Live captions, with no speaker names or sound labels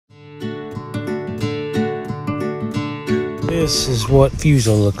This is what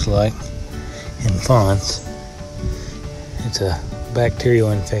FUSO looks like in fawns. It's a bacterial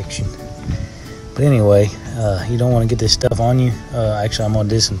infection. But anyway, you don't want to get this stuff on you. Actually, I'm going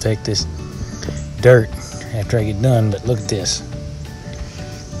to disinfect this dirt after I get done, but look at this.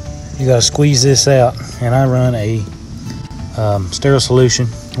 You got to squeeze this out, and I run a sterile solution,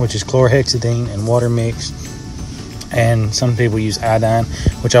 which is chlorhexidine and water mixed, and some people use iodine,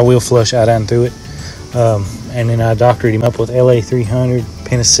 which I will flush iodine through it. And then I doctored him up with LA 300,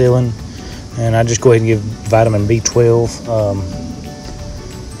 penicillin, and I just go ahead and give vitamin B12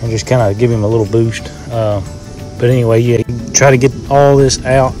 and just kind of give him a little boost. But anyway, yeah, try to get all this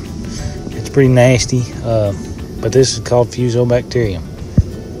out. It's pretty nasty, but this is called Fusobacterium.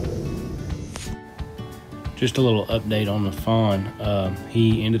 Just a little update on the fawn.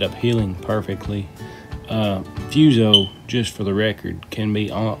 He ended up healing perfectly. FUSO, just for the record, can be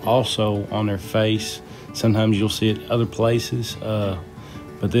also on their face. Sometimes you'll see it other places,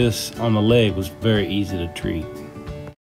 but this on the leg was very easy to treat.